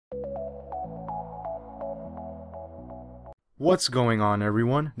What's going on,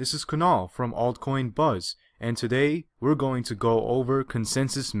 everyone? This is Kunal from AltCoin Buzz, and today we're going to go over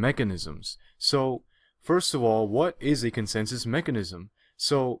consensus mechanisms. So, first of all, what is a consensus mechanism?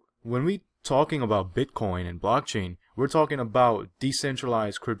 So, when we talking about Bitcoin and blockchain, we're talking about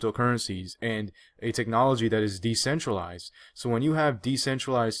decentralized cryptocurrencies and a technology that is decentralized. So when you have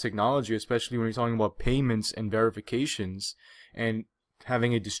decentralized technology, especially when you're talking about payments and verifications and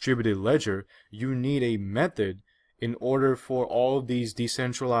having a distributed ledger, you need a method in order for all of these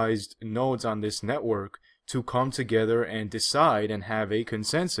decentralized nodes on this network to come together and decide and have a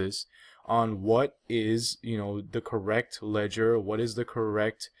consensus on what is, the correct ledger, what is the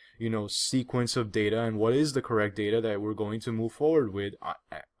correct, sequence of data, and what is the correct data that we're going to move forward with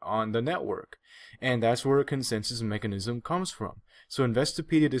on the network. And that's where a consensus mechanism comes from. So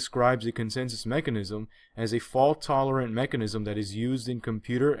Investopedia describes a consensus mechanism as a fault-tolerant mechanism that is used in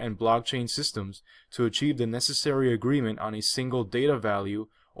computer and blockchain systems to achieve the necessary agreement on a single data value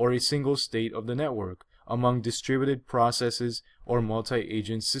or a single state of the network among distributed processes or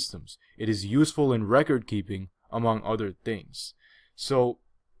multi-agent systems. It is useful in record keeping, among other things. So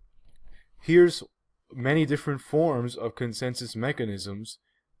here's many different forms of consensus mechanisms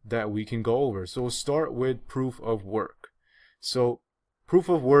that we can go over. So we'll start with proof of work. So proof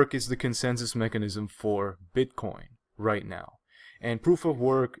of work is the consensus mechanism for Bitcoin right now. And proof of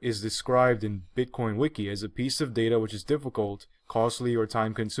work is described in Bitcoin Wiki as a piece of data which is difficult, costly, or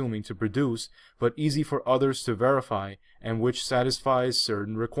time-consuming to produce, but easy for others to verify, and which satisfies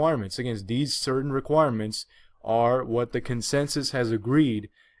certain requirements. Again, these certain requirements are what the consensus has agreed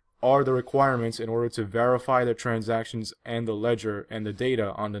are the requirements in order to verify the transactions and the ledger and the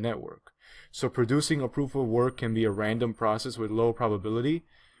data on the network. So producing a proof of work can be a random process with low probability,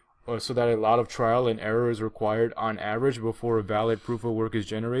 so that a lot of trial and error is required on average before a valid proof of work is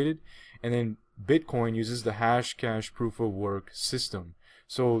generated. And then Bitcoin uses the Hashcash proof of work system.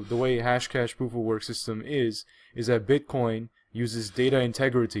 So the way Hashcash proof of work system is that Bitcoin uses data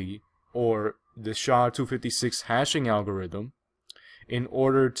integrity, or the SHA-256 hashing algorithm, in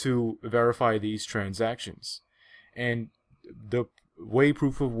order to verify these transactions. And the way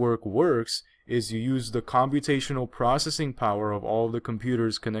proof of work works is you use the computational processing power of all the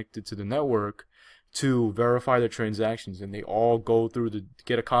computers connected to the network to verify the transactions, and they all go through to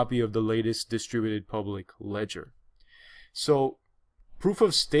get a copy of the latest distributed public ledger. So proof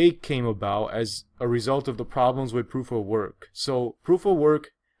of stake came about as a result of the problems with proof of work. So proof of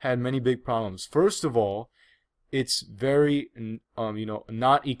work had many big problems. First of all, it's very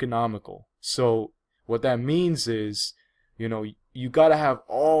not economical. So what that means is, you gotta have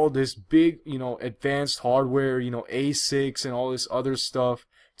all this big, advanced hardware, ASICs and all this other stuff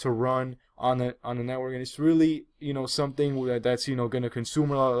to run on the network, and it's really, something that's, gonna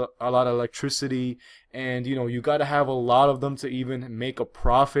consume a lot of electricity, and you gotta have a lot of them to even make a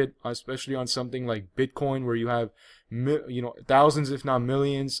profit, especially on something like Bitcoin, where you have thousands, if not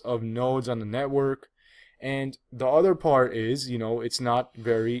millions, of nodes on the network. And the other part is, it's not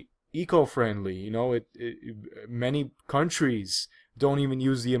very eco-friendly. Many countries don't even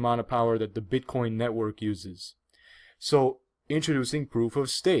use the amount of power that the Bitcoin network uses. So introducing proof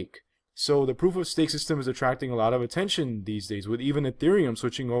of stake. So the proof of stake system is attracting a lot of attention these days, with even Ethereum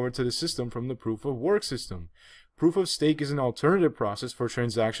switching over to the system from the proof of work system. Proof of stake is an alternative process for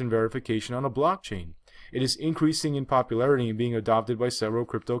transaction verification on a blockchain. It is increasing in popularity and being adopted by several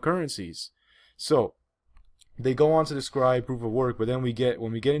cryptocurrencies. So they go on to describe proof of work, but then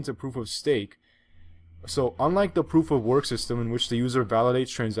when we get into proof of stake, so unlike the proof of work system, in which the user validates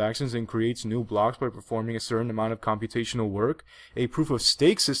transactions and creates new blocks by performing a certain amount of computational work, a proof of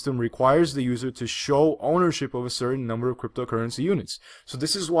stake system requires the user to show ownership of a certain number of cryptocurrency units. So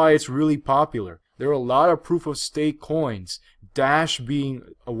this is why it's really popular. There are a lot of proof of stake coins, Dash being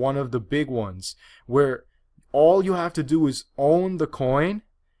one of the big ones, where all you have to do is own the coin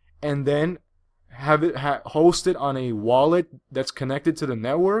and then have it hosted on a wallet that's connected to the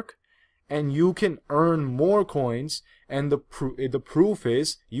network, and you can earn more coins. And the proof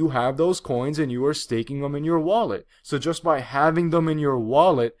is you have those coins and you are staking them in your wallet. So just by having them in your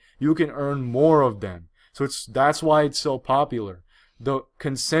wallet, you can earn more of them. So that's why it's so popular. The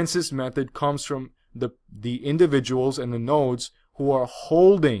consensus method comes from the individuals and the nodes who are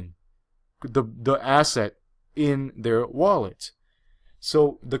holding the asset in their wallet.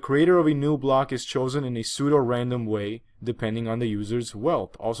 So the creator of a new block is chosen in a pseudo-random way depending on the user's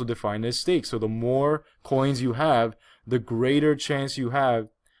wealth, also defined as stake. So the more coins you have, the greater chance you have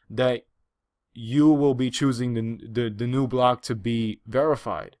that you will be choosing the new block to be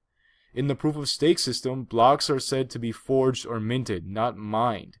verified. In the proof of stake system, blocks are said to be forged or minted, not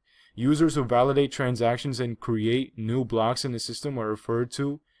mined. Users who validate transactions and create new blocks in the system are referred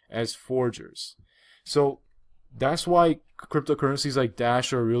to as forgers. So that's why cryptocurrencies like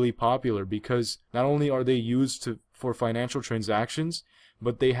Dash are really popular, because not only are they used for financial transactions,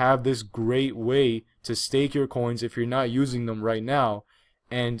 but they have this great way to stake your coins if you're not using them right now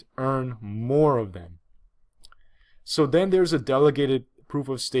and earn more of them. So then there's a delegated proof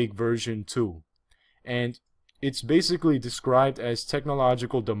of stake version 2, and it's basically described as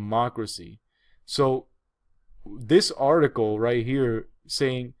technological democracy. So this article right here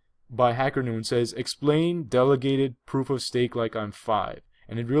saying by HackerNoon says, explain delegated proof of stake like I'm 5.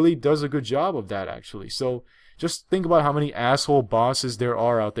 And it really does a good job of that, actually. So just think about how many asshole bosses there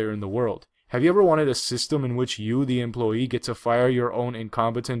are out there in the world. Have you ever wanted a system in which you, the employee, get to fire your own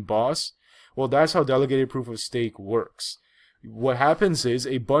incompetent boss? Well, that's how delegated proof of stake works. What happens is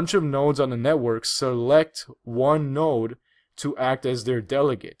a bunch of nodes on the network select one node to act as their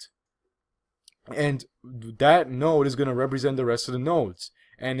delegate. And that node is going to represent the rest of the nodes.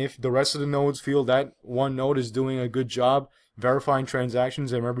 And if the rest of the nodes feel that one node is doing a good job verifying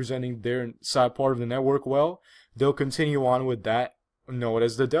transactions and representing their side part of the network well, they'll continue on with that node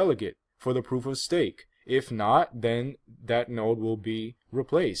as the delegate for the proof of stake. If not, then that node will be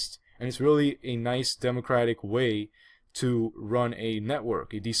replaced. And it's really a nice democratic way to run a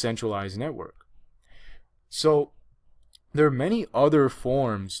network, a decentralized network. So there are many other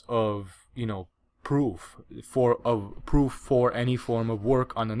forms of, proof for any form of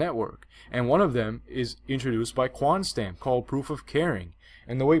work on the network, and one of them is introduced by Quantstamp called proof of caring.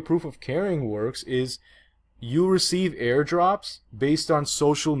 And the way proof of caring works is you receive airdrops based on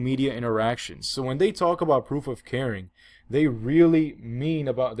social media interactions. So when they talk about proof of caring, they really mean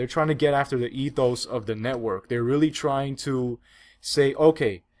they're trying to get after the ethos of the network. They're really trying to say,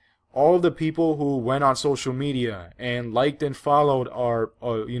 okay, all the people who went on social media and liked and followed our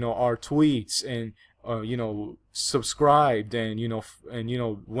tweets and subscribed and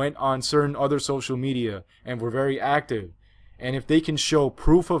went on certain other social media and were very active, and if they can show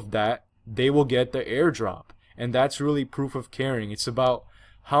proof of that, they will get the airdrop. And that's really proof of caring. It's about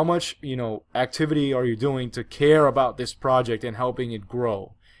how much activity are you doing to care about this project and helping it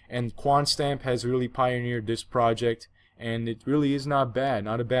grow. And Quantstamp has really pioneered this project, and it really is not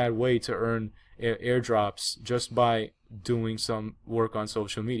a bad way to earn airdrops just by doing some work on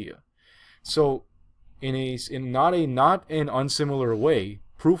social media. So in not an unsimilar way,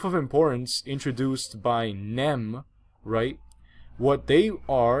 proof of importance introduced by NEM, right? What they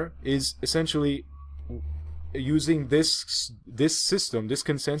are is essentially using this system, this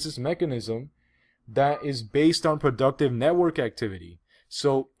consensus mechanism that is based on productive network activity.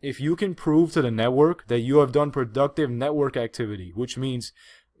 So if you can prove to the network that you have done productive network activity, which means,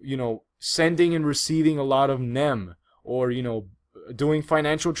 sending and receiving a lot of NEM, or, doing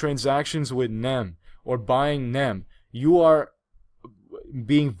financial transactions with NEM, or buying NEM, you are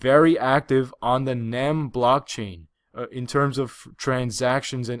being very active on the NEM blockchain in terms of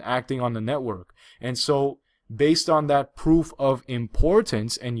transactions and acting on the network. And so based on that proof of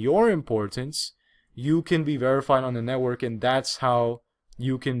importance and your importance, you can be verified on the network, and that's how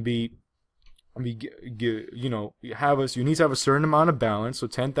you can you need to have a certain amount of balance, so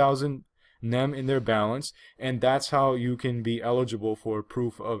 10,000 NEM in their balance, and that's how you can be eligible for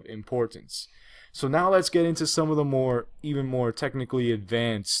proof of importance. So now let's get into some of the even more technically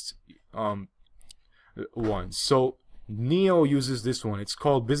advanced ones. So Neo uses this one. It's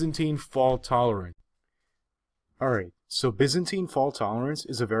called Byzantine fault tolerance. Alright, so Byzantine fault tolerance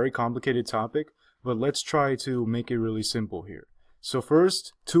is a very complicated topic, but let's try to make it really simple here. So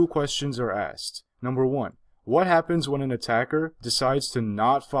first, two questions are asked. Number one, what happens when an attacker decides to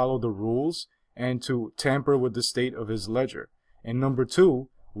not follow the rules and to tamper with the state of his ledger? And number two,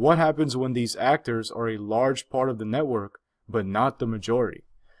 what happens when these actors are a large part of the network, but not the majority?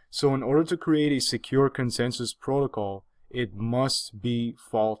 So in order to create a secure consensus protocol, it must be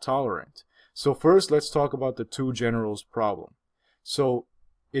fault tolerant. So first, let's talk about the two generals problem. So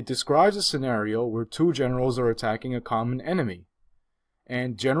it describes a scenario where two generals are attacking a common enemy,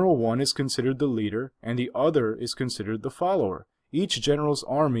 and General 1 is considered the leader and the other is considered the follower. Each general's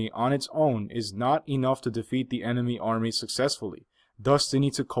army on its own is not enough to defeat the enemy army successfully. Thus, they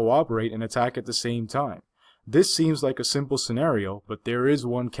need to cooperate and attack at the same time. This seems like a simple scenario, but there is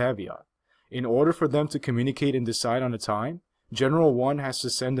one caveat. In order for them to communicate and decide on a time, General 1 has to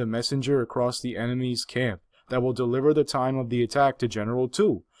send a messenger across the enemy's camp that will deliver the time of the attack to General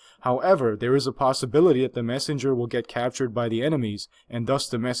 2. However, there is a possibility that the messenger will get captured by the enemies, and thus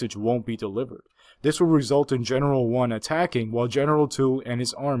the message won't be delivered. This will result in General 1 attacking while General 2 and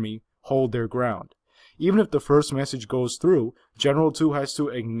his army hold their ground. even if the first message goes through, General 2 has to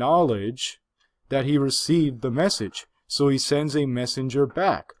acknowledge that he received the message. So he sends a messenger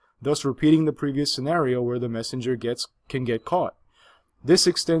back, thus repeating the previous scenario where the messenger can get caught. This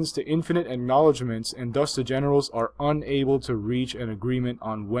extends to infinite acknowledgements, and thus the generals are unable to reach an agreement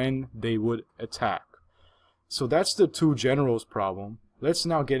on when they would attack. So that's the two generals problem. Let's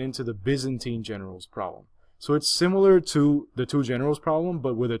now get into the Byzantine generals problem. So it's similar to the two generals problem,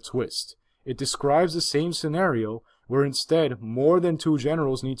 but with a twist. It describes the same scenario where instead more than two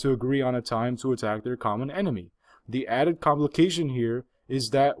generals need to agree on a time to attack their common enemy. The added complication here is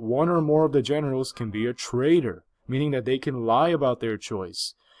that one or more of the generals can be a traitor, meaning that they can lie about their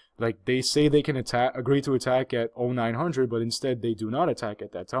choice. Like they say they can agree to attack at 0900, but instead they do not attack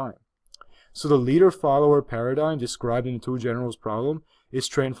at that time. So the leader-follower paradigm described in the two generals problem is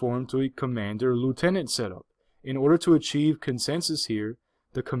transformed to a commander-lieutenant setup. In order to achieve consensus here,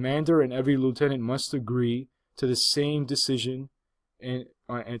 the commander and every lieutenant must agree to the same decision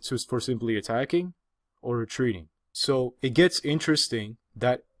for simply attacking or retreating. So it gets interesting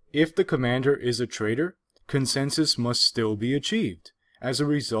that if the commander is a traitor, consensus must still be achieved. As a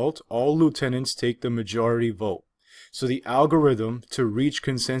result, all lieutenants take the majority vote. So the algorithm to reach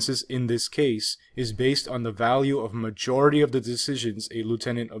consensus in this case is based on the value of majority of the decisions a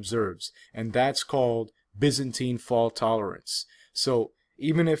lieutenant observes, and that's called Byzantine fault tolerance. So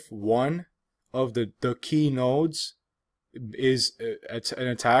even if one of the key nodes is an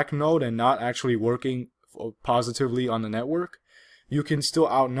attack node and not actually working positively on the network, you can still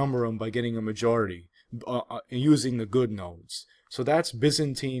outnumber them by getting a majority using the good nodes. So that's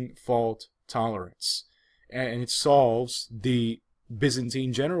Byzantine fault tolerance, and it solves the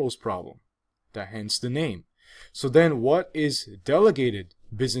Byzantine generals problem, hence the name. So then what is delegated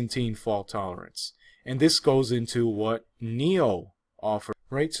Byzantine fault tolerance? And this goes into what Neo offers,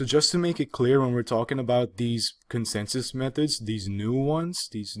 right? So just to make it clear, when we're talking about these consensus methods, these new ones,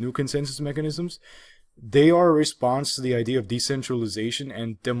 these new consensus mechanisms, they are a response to the idea of decentralization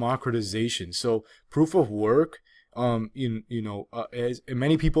and democratization. So proof of work, as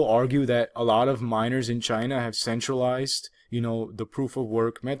many people argue that a lot of miners in China have centralized, the proof of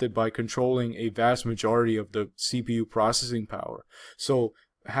work method by controlling a vast majority of the CPU processing power. So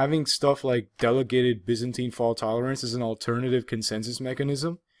having stuff like delegated Byzantine fault tolerance as an alternative consensus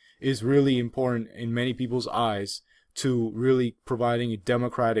mechanism is really important in many people's eyes to really providing a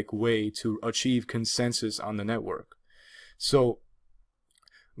democratic way to achieve consensus on the network. So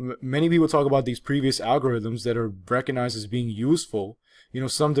many people talk about these previous algorithms that are recognized as being useful.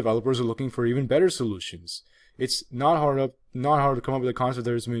 Some developers are looking for even better solutions. It's not hard to come up with a concept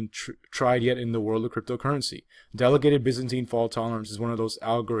that has been tried yet in the world of cryptocurrency. Delegated Byzantine fault tolerance is one of those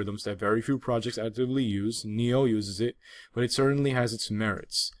algorithms that very few projects actively use. Neo uses it, but it certainly has its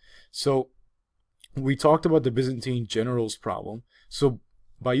merits. So we talked about the Byzantine generals problem. So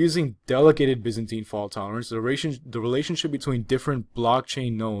by using delegated Byzantine fault tolerance, the relationship between different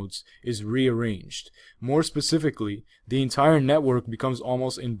blockchain nodes is rearranged. More specifically, the entire network becomes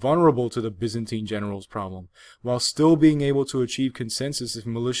almost invulnerable to the Byzantine generals problem, while still being able to achieve consensus if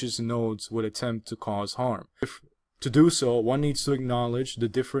malicious nodes would attempt to cause harm. To do so, one needs to acknowledge the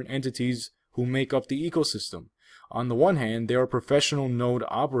different entities who make up the ecosystem. On the one hand, there are professional node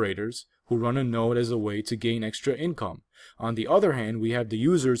operators who run a node as a way to gain extra income. On the other hand, we have the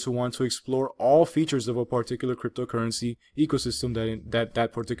users who want to explore all features of a particular cryptocurrency ecosystem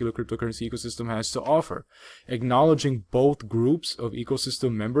that particular cryptocurrency ecosystem has to offer. Acknowledging both groups of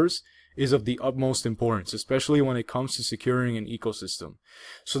ecosystem members is of the utmost importance, especially when it comes to securing an ecosystem.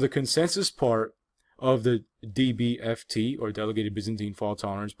 So the consensus part of the DBFT, or Delegated Byzantine Fault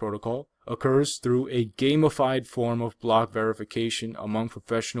Tolerance Protocol, occurs through a gamified form of block verification among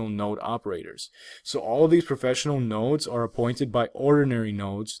professional node operators. So all of these professional nodes are appointed by ordinary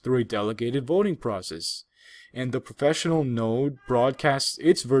nodes through a delegated voting process. And the professional node broadcasts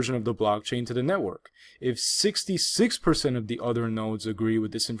its version of the blockchain to the network. If 66% of the other nodes agree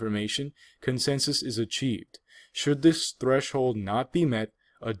with this information, consensus is achieved. Should this threshold not be met,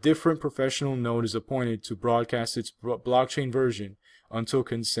 a different professional node is appointed to broadcast its blockchain version until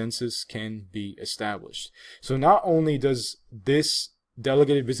consensus can be established. So not only does this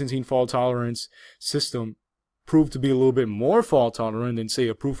delegated Byzantine fault tolerance system prove to be a little bit more fault tolerant than, say,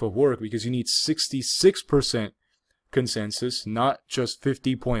 a proof of work, because you need 66% consensus, not just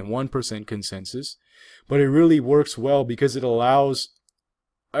 50.1% consensus, but it really works well because it allows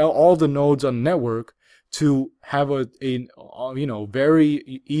all the nodes on the network to have a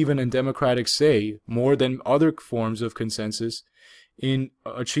very even and democratic say, more than other forms of consensus, in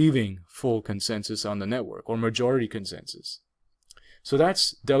achieving full consensus on the network, or majority consensus. So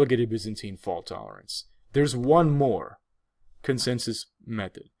that's delegated Byzantine fault tolerance. there's one more consensus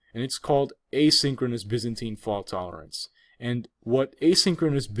method, and it's called asynchronous Byzantine fault tolerance. And what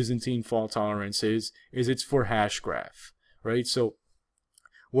asynchronous Byzantine fault tolerance is it's for hash graph, right? So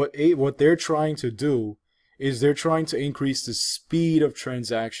what they're trying to do is they're trying to increase the speed of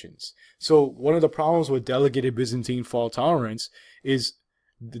transactions. So one of the problems with delegated Byzantine fault tolerance is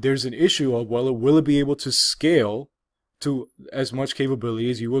there's an issue of, well, will it be able to scale to as much capability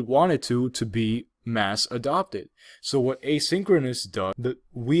as you would want it to be mass adopted? So what asynchronous does,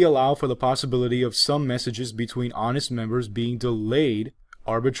 we allow for the possibility of some messages between honest members being delayed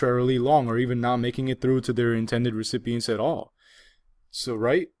arbitrarily long, or even not making it through to their intended recipients at all. So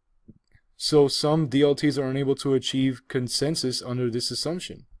so some DLTs are unable to achieve consensus under this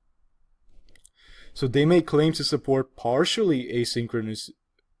assumption. So they may claim to support partially asynchronous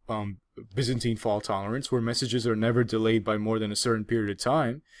Byzantine fault tolerance, where messages are never delayed by more than a certain period of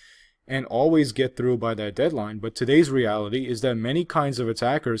time and always get through by that deadline. But today's reality is that many kinds of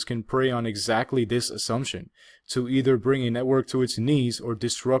attackers can prey on exactly this assumption to either bring a network to its knees or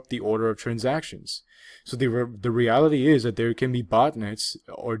disrupt the order of transactions. So the reality is that there can be botnets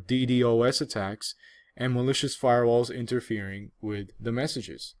or DDoS attacks and malicious firewalls interfering with the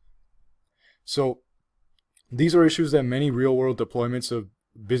messages. So these are issues that many real-world deployments of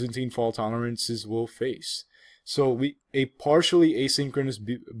Byzantine fault tolerances will face. So a partially asynchronous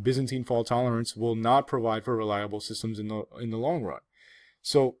Byzantine fault tolerance will not provide for reliable systems in the long run.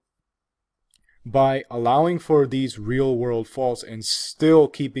 So by allowing for these real-world faults and still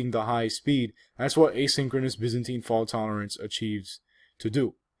keeping the high speed, that's what asynchronous Byzantine fault tolerance achieves to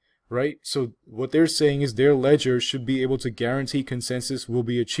do, right? So what they're saying is their ledger should be able to guarantee consensus will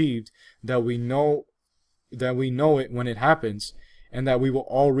be achieved, that we know it when it happens, and that we will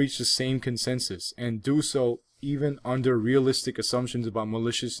all reach the same consensus, and do so even under realistic assumptions about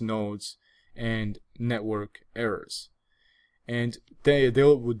malicious nodes and network errors. And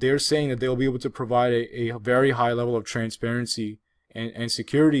they're saying that they'll be able to provide a very high level of transparency and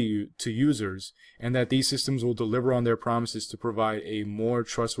security to users, and that these systems will deliver on their promises to provide a more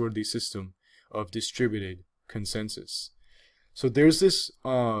trustworthy system of distributed consensus. So there's this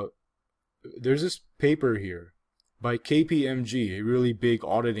paper here by KPMG, a really big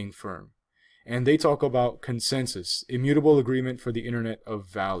auditing firm, and they talk about consensus, immutable agreement for the Internet of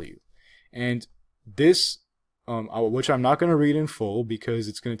Value. And this, which I'm not going to read in full because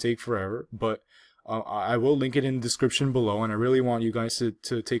it's going to take forever, but I will link it in the description below, and I really want you guys to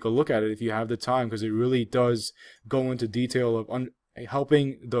take a look at it if you have the time, because it really does go into detail of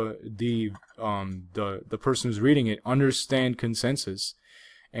helping the person who's reading it understand consensus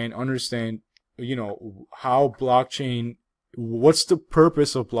and understand, you know, how blockchain, what's the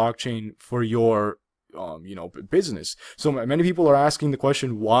purpose of blockchain for your business. So many people are asking the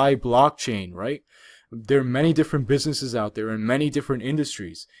question, why blockchain, right? There are many different businesses out there in many different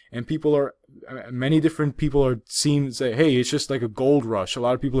industries, and many different people seem to say, hey, it's just like a gold rush. A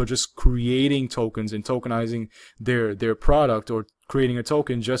lot of people are just creating tokens and tokenizing their product, or creating a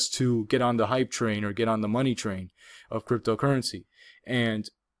token just to get on the hype train or get on the money train of cryptocurrency. And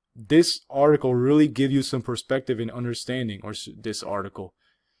this article really gives you some perspective and understanding, or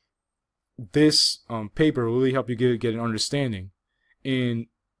this paper will really help you get an understanding in,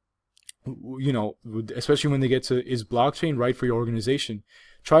 you know, especially when they get to, is blockchain right for your organization?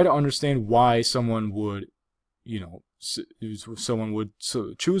 Try to understand why someone would, choose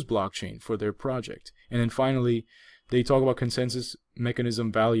blockchain for their project. And then finally, they talk about consensus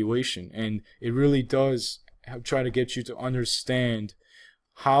mechanism valuation, and it really does try to get you to understand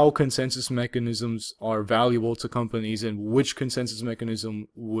how consensus mechanisms are valuable to companies, and which consensus mechanism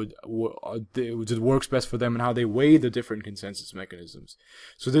works best for them, and how they weigh the different consensus mechanisms.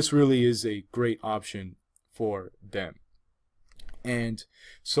 So this really is a great option for them. And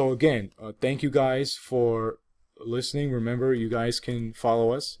so again, thank you guys for listening. Remember, you guys can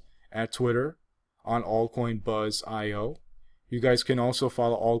follow us at Twitter on AltCoinBuzzIO. You guys can also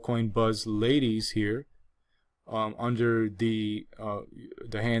follow AltCoin Buzz Ladies here under the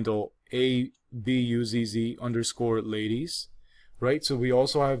handle ABUZZ_ladies, right? So we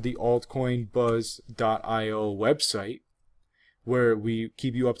also have the altcoinbuzz.io website, where we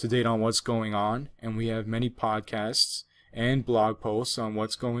keep you up to date on what's going on, and we have many podcasts and blog posts on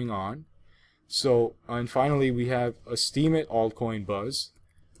what's going on. So, and finally, we have a Steam at Altcoin Buzz,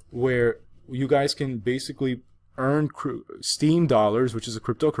 where you guys can basically earn Steam dollars, which is a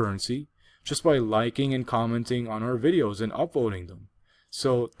cryptocurrency, just by liking and commenting on our videos and upvoting them.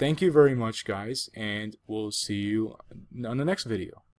 So thank you very much, guys, and we'll see you on the next video.